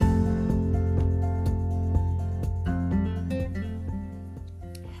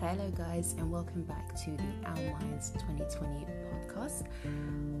Hello guys, and welcome back to the Our Minds 2020 podcast.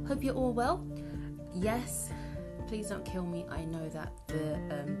 Hope you're all well. Yes, please don't kill me. I know that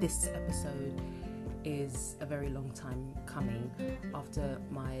this episode is a very long time coming after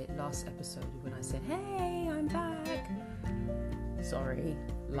my last episode when I said, hey, I'm back. Sorry,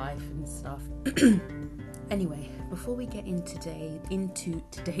 life and stuff. Anyway, before we get into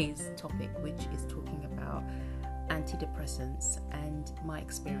today's topic, which is talking about antidepressants and my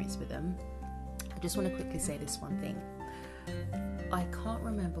experience with them, I just want to quickly say this one thing. I can't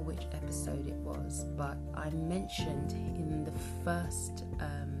remember which episode it was, but I mentioned in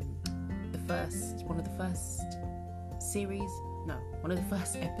one of the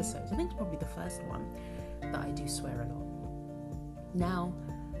first episodes, I think it's probably the first one, that I do swear a lot. Now,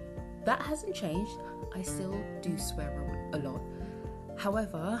 that hasn't changed. I still do swear a lot.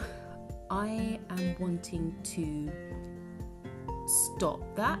 However, I am wanting to stop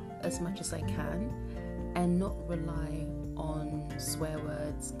that as much as I can and not rely on swear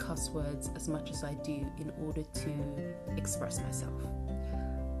words, cuss words as much as I do in order to express myself.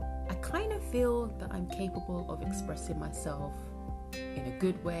 I kind of feel that I'm capable of expressing myself in a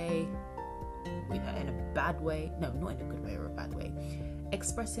good way, in a bad way. No, not in a good way or a bad way.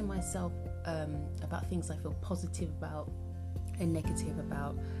 Expressing myself about things I feel positive about and negative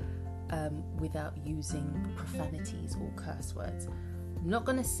about, without using profanities or curse words. I'm not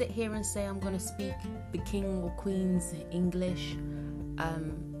going to sit here and say I'm going to speak the king or queen's English,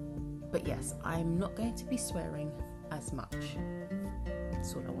 but yes, I'm not going to be swearing as much.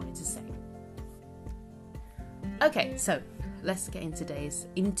 That's all I wanted to say. Okay, so let's get into today's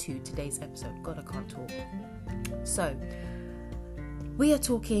episode. God, I can't talk. So I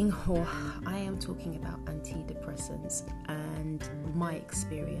am talking about antidepressants and my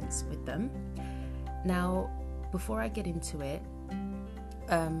experience with them. Now, before I get into it,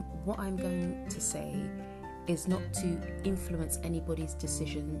 what I'm going to say is not to influence anybody's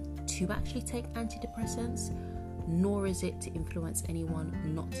decision to actually take antidepressants, nor is it to influence anyone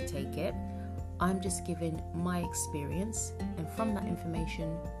not to take it. I'm just giving my experience, and from that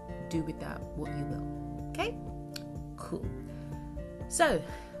information, do with that what you will. Okay? Cool. So,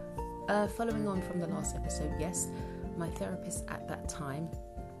 following on from the last episode, yes, my therapist at that time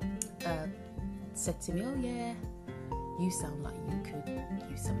said to me, oh yeah, you sound like you could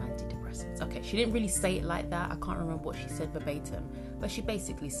use some antidepressants. Okay, she didn't really say it like that. I can't remember what she said verbatim, but she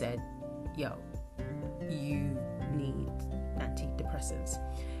basically said, yo, you need antidepressants.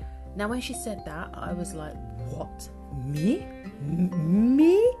 Now, when she said that, I was like, what? Me,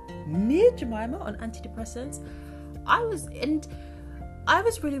 Jemima, on antidepressants? I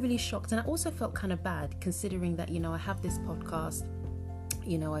was really, really shocked, and I also felt kind of bad considering that, I have this podcast,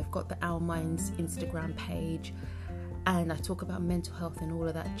 I've got the Our Minds Instagram page, and I talk about mental health and all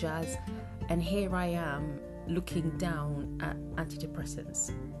of that jazz, and here I am looking down at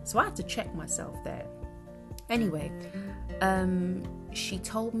antidepressants. So I had to check myself there. Anyway, she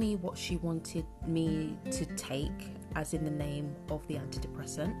told me what she wanted me to take, as in the name of the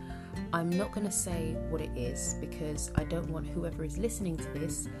antidepressant. I'm not going to say what it is because I don't want whoever is listening to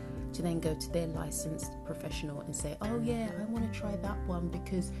this to then go to their licensed professional and say, oh yeah, I want to try that one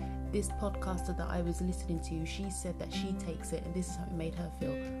because this podcaster that I was listening to, she said that she takes it and this is how it made her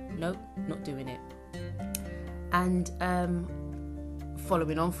feel. Nope, not doing it. And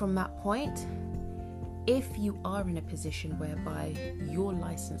following on from that point, if you are in a position whereby your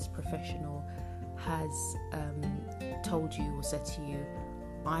licensed professional has told you or said to you,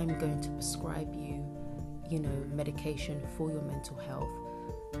 I'm going to prescribe you, medication for your mental health,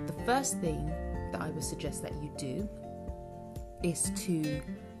 the first thing that I would suggest that you do is to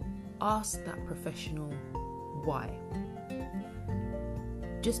ask that professional why.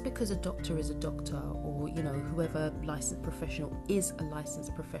 Just because a doctor is a doctor, or whoever licensed professional is a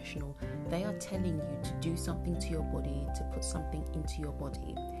licensed professional, they are telling you to do something to your body, to put something into your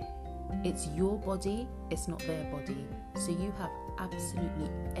body. It's your body, it's not their body. So you have absolutely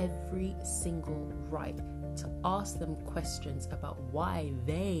every single right to ask them questions about why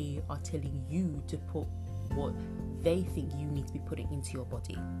they are telling you to put what they think you need to be putting into your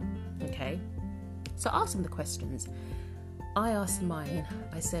body. Okay? So ask them the questions. I asked mine,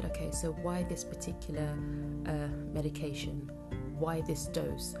 I said, okay, so why this particular medication? Why this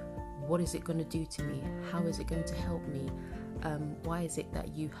dose? What is it going to do to me? How is it going to help me? Why is it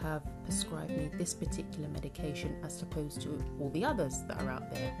that you have prescribed me this particular medication as opposed to all the others that are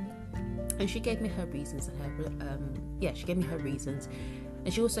out there? And she gave me her reasons, and she gave me her reasons,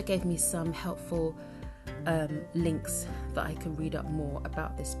 and she also gave me some helpful links that I can read up more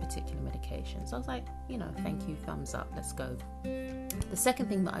about this particular medication. So I was like, thank you, thumbs up, let's go. The second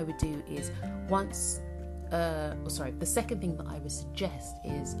thing that I would do is the second thing that I would suggest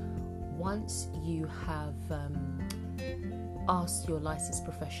is once you have asked your licensed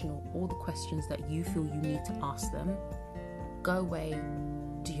professional all the questions that you feel you need to ask them, go away,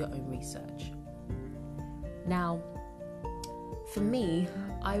 do your own research. Now, for me,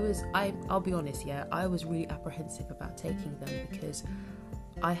 I'll be honest, I was really apprehensive about taking them because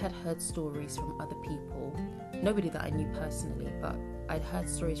I had heard stories from other people, nobody that I knew personally, but I'd heard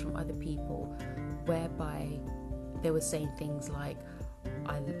stories from other people whereby they were saying things like,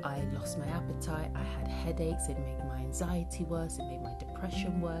 I lost my appetite, I had headaches, it made my anxiety worse, it made my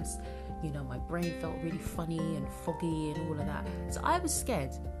depression worse, my brain felt really funny and foggy and all of that. So I was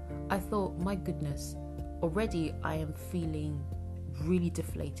scared. I thought, my goodness, already I am feeling really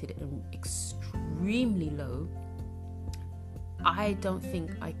deflated and extremely low. I don't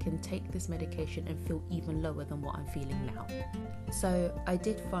think I can take this medication and feel even lower than what I'm feeling now. So I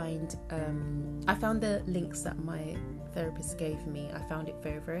did find, I found the links that my therapist gave me. I found it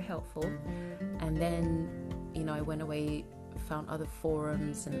very, very helpful. And then, I went away, found other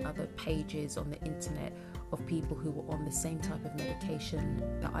forums and other pages on the internet of people who were on the same type of medication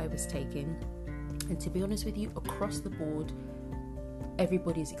that I was taking. And to be honest with you, across the board,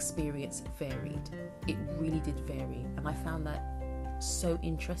 everybody's experience varied. It really did vary. And I found that so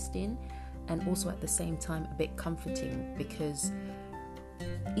interesting and also at the same time a bit comforting, because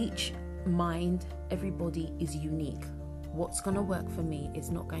each mind, everybody is unique. What's going to work for me is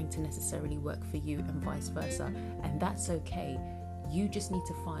not going to necessarily work for you, and vice versa, and that's okay. You just need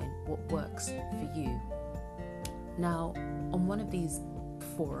to find what works for you. Now, on one of these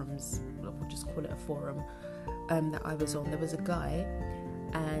forums, we'll just call it a forum, that I was on, there was a guy,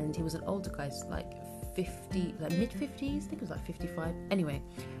 and he was an older guy, like 50, like mid-50s, I think it was like 55. Anyway,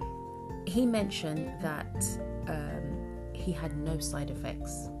 he mentioned that he had no side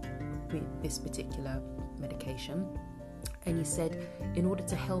effects with this particular medication, and he said in order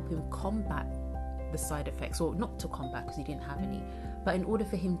to help him combat the side effects, or not to combat because he didn't have any, but in order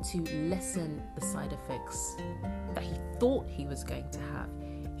for him to lessen the side effects that he thought he was going to have,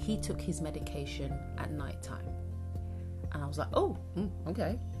 he took his medication at night time. And I was like, oh,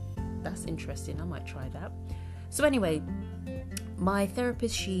 okay, that's interesting, I might try that. So anyway, my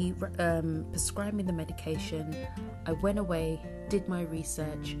therapist, she prescribed me the medication. I went away, did my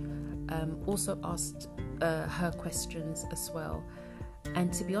research, also asked her questions as well.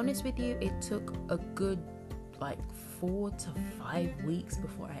 And to be honest with you, it took a good 4 to 5 weeks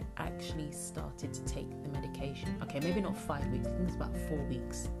before I actually started to take the medication. Okay, maybe not 5 weeks, I think it's about 4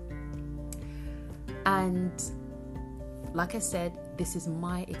 weeks. And like I said, this is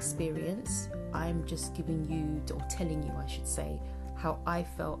my experience. I'm just giving you, or telling you, I should say, how I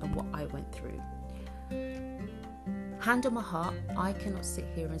felt and what I went through. Hand on my heart, I cannot sit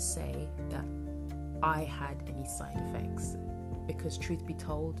here and say that I had any side effects, because truth be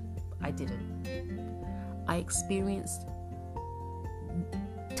told, I didn't. I experienced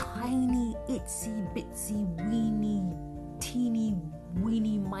tiny, itsy, bitsy, weeny, teeny,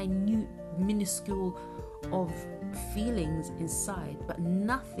 weeny, minute, minuscule of feelings inside, but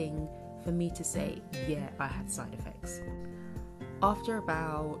nothing for me to say, yeah, I had side effects. After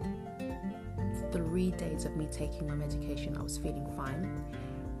about 3 days of me taking my medication, I was feeling fine.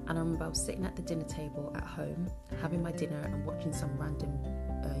 And I remember I was sitting at the dinner table at home, having my dinner and watching some random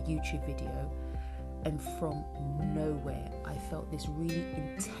YouTube video. And from nowhere, I felt this really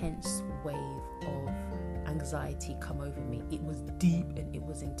intense wave of anxiety come over me. It was deep and it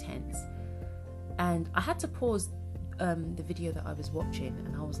was intense. And I had to pause the video that I was watching,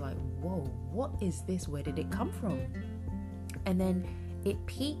 and I was like, whoa, what is this? Where did it come from? And then it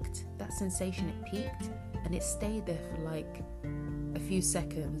peaked, that sensation, it peaked, and it stayed there for like a few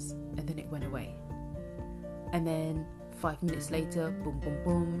seconds, and then it went away. And then 5 minutes later, boom, boom,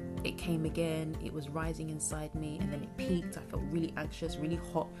 boom, it came again. It was rising inside me, and then it peaked. I felt really anxious, really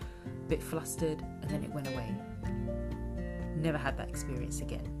hot, a bit flustered, and then it went away. Never had that experience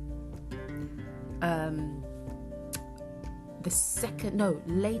again.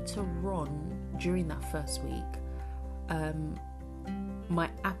 Later on, during that first week, my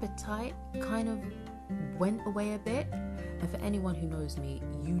appetite kind of went away a bit. And for anyone who knows me,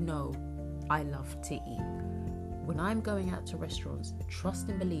 you know I love to eat. When I'm going out to restaurants, trust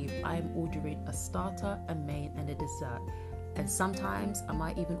and believe, I am ordering a starter, a main, and a dessert. And sometimes I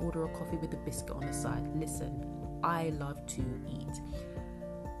might even order a coffee with a biscuit on the side. Listen, I love to eat.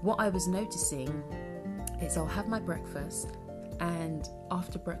 What I was noticing is I'll have my breakfast, and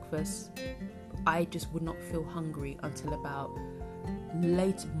after breakfast, I just would not feel hungry until about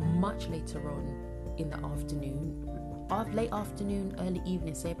much later on in the afternoon, late afternoon, early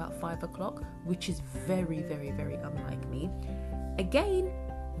evening, say about 5 o'clock, which is very, very, very unlike me. Again,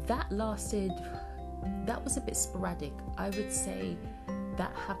 that was a bit sporadic. I would say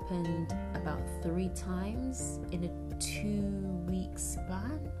that happened about 3 times in a 2-week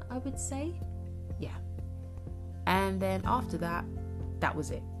span, I would say. Yeah. And then after that, that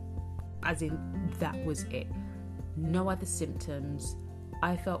was it. As in, that was it. No other symptoms.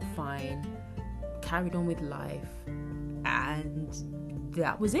 I felt fine, carried on with life, and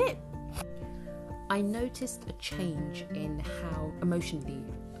that was it. I noticed a change in how emotionally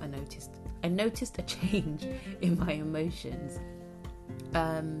I noticed a change in my emotions.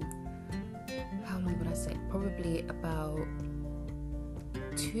 How long would I say? Probably about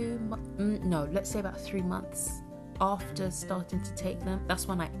 3 months after starting to take them. That's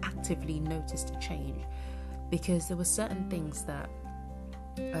when I actively noticed a change, because there were certain things that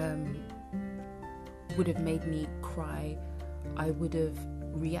would have made me cry. I would have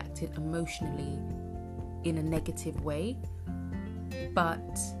reacted emotionally in a negative way,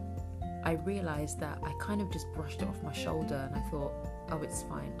 but I realized that I kind of just brushed it off my shoulder, and I thought, oh, it's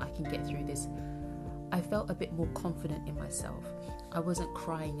fine, I can get through this. I felt a bit more confident in myself. I wasn't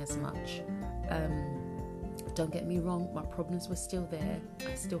crying as much. Don't get me wrong, my problems were still there.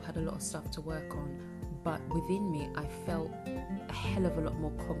 I still had a lot of stuff to work on, but within me, I felt a hell of a lot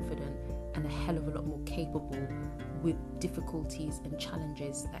more confident and a hell of a lot more capable with difficulties and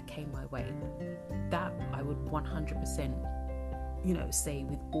challenges that came my way. That I would 100%, say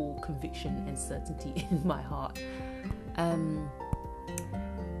with all conviction and certainty in my heart.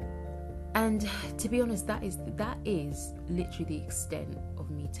 And to be honest, that is literally the extent of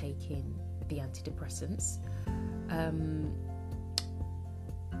me taking the antidepressants.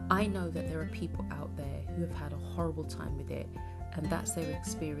 I know that there are people out there who have had a horrible time with it, and that's their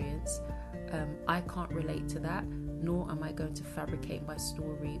experience. I can't relate to that, nor am I going to fabricate my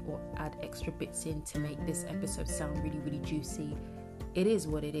story or add extra bits in to make this episode sound really, really juicy. It is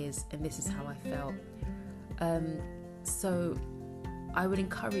what it is, and this is how I felt. So I would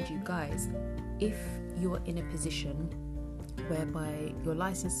encourage you guys, if you're in a position whereby your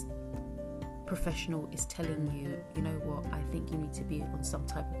licensed professional is telling you, you know what, I think you need to be on some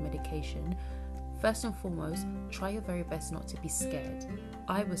type of medication, first and foremost, try your very best not to be scared.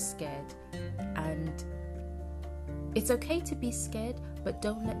 I was scared, and it's okay to be scared, but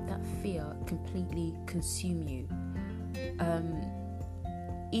don't let that fear completely consume you.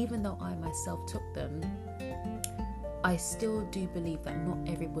 Even though I myself took them, I still do believe that not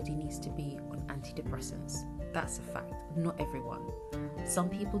everybody needs to be on antidepressants. That's a fact. Not everyone. Some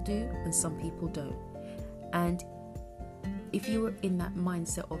people do and some people don't. And if you were in that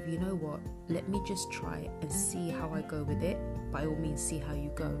mindset of, you know what, let me just try and see how I go with it, by all means, see how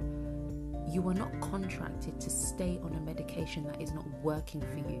you go. You are not contracted to stay on a medication that is not working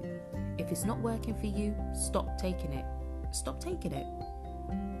for you. If it's not working for you, stop taking it. Stop taking it.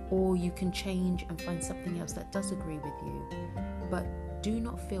 Or you can change and find something else that does agree with you. But do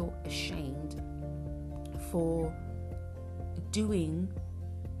not feel ashamed for doing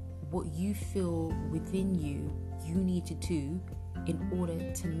what you feel within you need to do in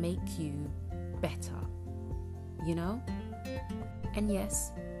order to make you better, And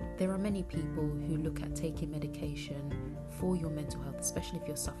yes, there are many people who look at taking medication for your mental health, especially if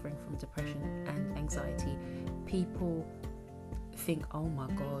you're suffering from depression and anxiety. People think, oh my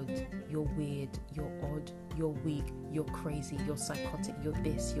God, you're weird, you're odd, you're weak, you're crazy, you're psychotic, you're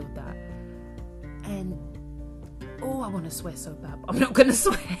this, you're that. And I want to swear so bad, but I'm not going to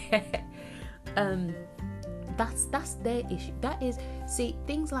swear. That's their issue. That is, see,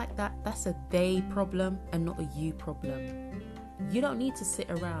 things like that, that's a they problem and not a you problem. You don't need to sit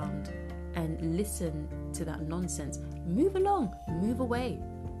around and listen to that nonsense. Move along, move away.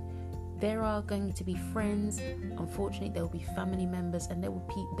 There are going to be friends, unfortunately there will be family members, and there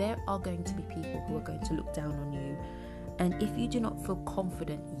are going to be people who are going to look down on you. And if you do not feel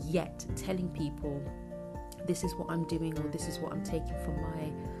confident yet telling people, this is what I'm doing, or this is what I'm taking for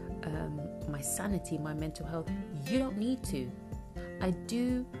my sanity, my mental health, you don't need to. I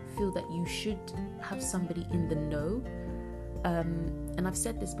do feel that you should have somebody in the know. And I've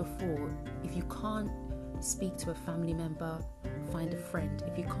said this before, if you can't speak to a family member, find a friend.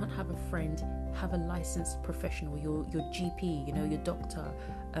 If you can't have a friend, have a licensed professional, your GP, your doctor,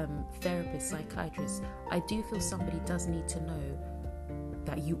 therapist, psychiatrist. I do feel somebody does need to know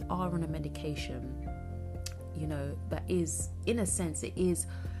that you are on a medication, that is, in a sense, it is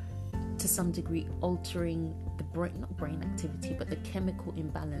to some degree altering the brain, not brain activity, but the chemical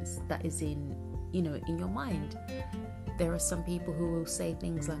imbalance that is in in your mind. There are some people who will say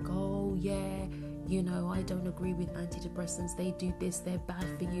things like, oh yeah, I don't agree with antidepressants, they do this, they're bad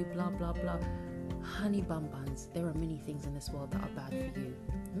for you, blah blah blah. Honey bun buns, there are many things in this world that are bad for you,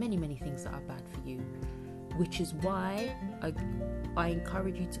 many things that are bad for you, which is why I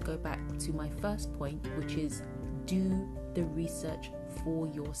encourage you to go back to my first point, which is do the research for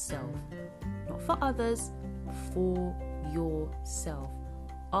yourself, not for others, for yourself.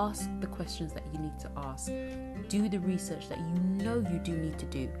 Ask the questions that you need to ask. Do the research that you do need to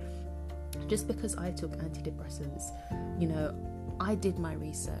do. Just because I took antidepressants, I did my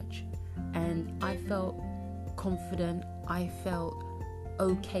research and I felt confident. I felt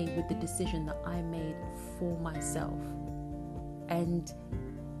okay with the decision that I made for myself. And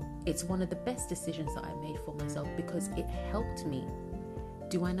it's one of the best decisions that I made for myself because it helped me.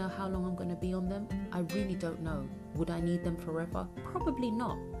 Do I know how long I'm going to be on them? I really don't know. Would I need them forever? Probably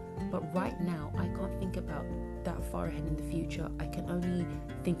not. But right now, I can't think about that far ahead in the future. I can only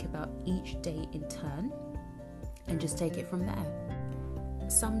think about each day in turn and just take it from there.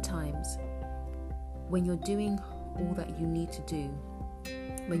 Sometimes, when you're doing all that you need to do,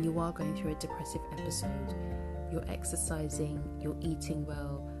 when you are going through a depressive episode, you're exercising, you're eating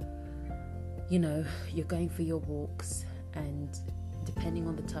well, you're going for your walks, and depending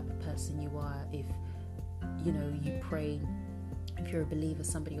on the type of person you are, if you pray, if you're a believer,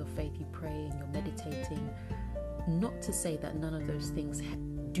 somebody of faith, you pray and you're meditating. Not to say that none of those things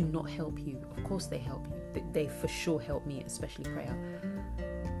do not help you. Of course they help you. They for sure help me, especially prayer.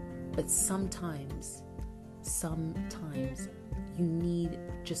 But sometimes you need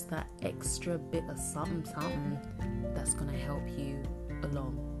just that extra bit of something that's going to help you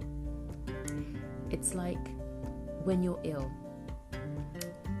along. It's like when you're ill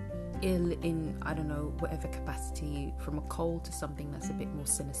in, I don't know, whatever capacity, from a cold to something that's a bit more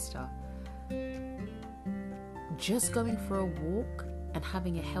sinister. Just going for a walk and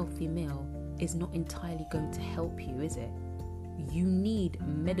having a healthy meal is not entirely going to help you, is it? You need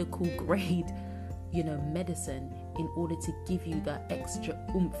medical grade, medicine in order to give you that extra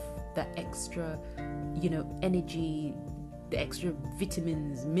oomph, that extra, energy, the extra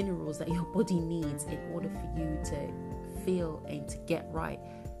vitamins, minerals that your body needs in order for you to feel and to get right.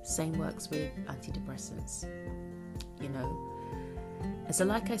 Same works with antidepressants, And so,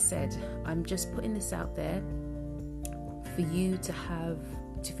 like I said, I'm just putting this out there for you to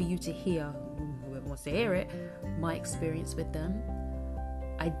hear, whoever wants to hear it, my experience with them.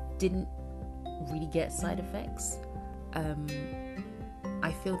 I didn't really get side effects.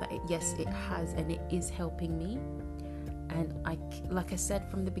 I feel that it has, and it is helping me. And like I said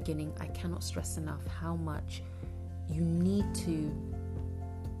from the beginning, I cannot stress enough how much you need to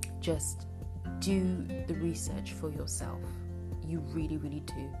just do the research for yourself. You really, really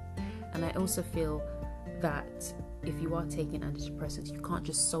do. And I also feel that if you are taking antidepressants, you can't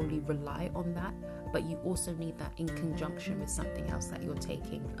just solely rely on that, but you also need that in conjunction with something else that you're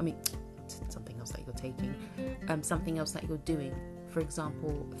taking. Something else that you're doing. For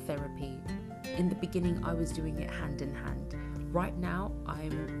example, therapy. In the beginning, I was doing it hand in hand. Right now, I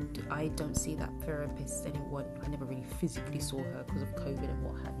don't see that therapist anymore. I never really physically saw her because of COVID and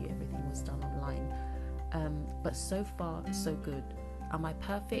what have you. Everything was done online. But so far, so good. Am I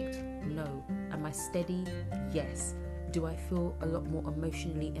perfect? No. Am I steady? Yes. Do I feel a lot more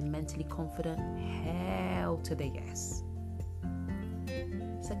emotionally and mentally confident? Hell to the yes.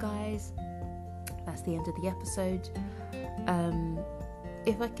 So guys, that's the end of the episode.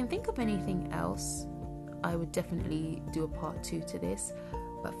 If I can think of anything else, I would definitely do a part 2 to this.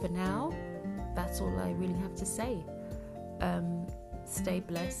 But for now, that's all I really have to say. Stay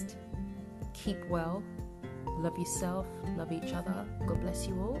blessed. Keep well. Love yourself. Love each other. God bless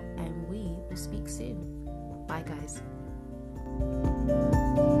you all. And we will speak soon. Bye, guys.